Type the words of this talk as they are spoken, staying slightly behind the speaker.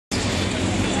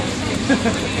You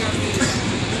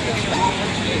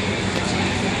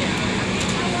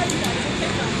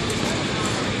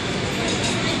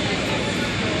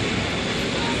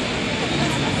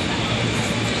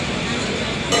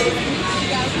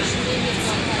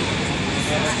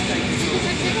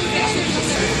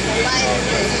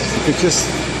could just...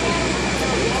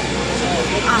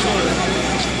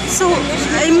 So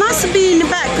it must be in the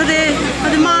back of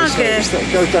the market. So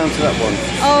go down to that one.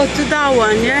 Oh, to that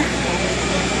one, yeah?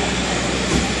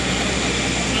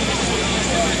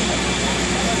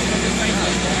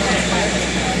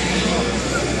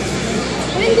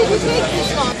 When did you take this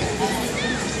one?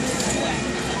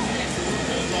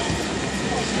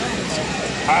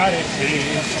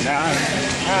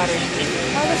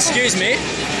 Excuse me,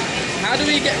 how do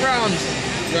we get round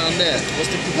there? What's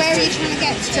the Where are you trying to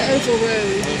get to? Oval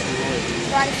Road.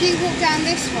 Right, if you walk down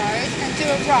this road and do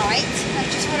a right, and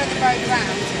just follow the road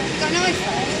round. You got an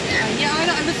iPhone? Yeah, I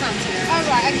don't understand here. Oh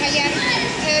right, okay, yeah.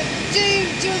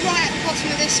 Do a right at the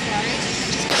bottom of this road and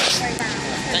just go the way round.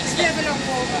 It's a bit of a long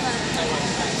walk.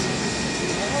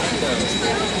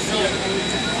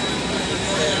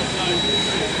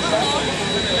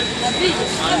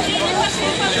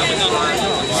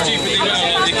 stupidly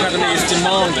now the Academy is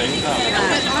demanding?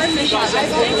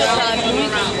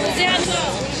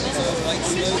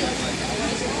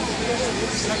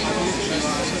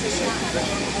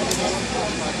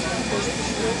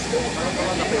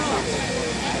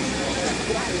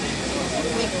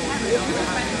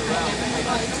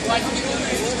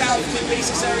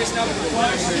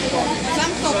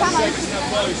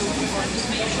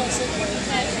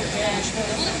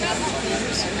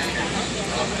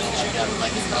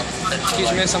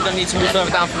 Excuse me, miss, I'm going to need to move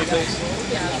further down for me, please.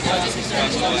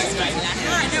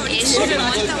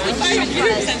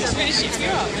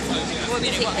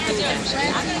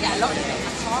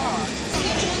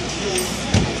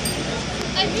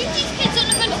 I think these kids on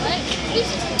the motorbike.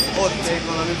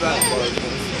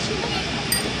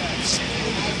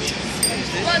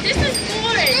 Well, this is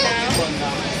boring now.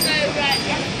 So, right.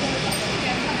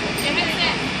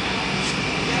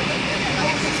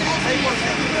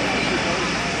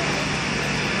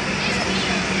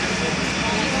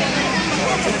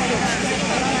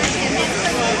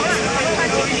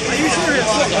 Are you serious?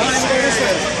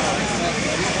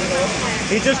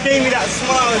 He just gave me that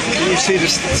smile. Can you see the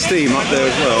steam up there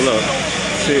as well? Look,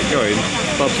 see it going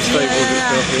above the stables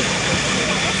itself here.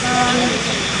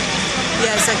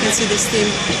 Yes, I can see the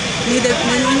steam. Near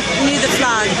the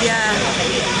flag, yeah.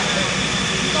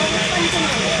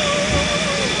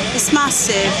 It's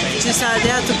massive. Just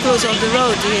they had to close off the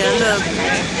road here. Look.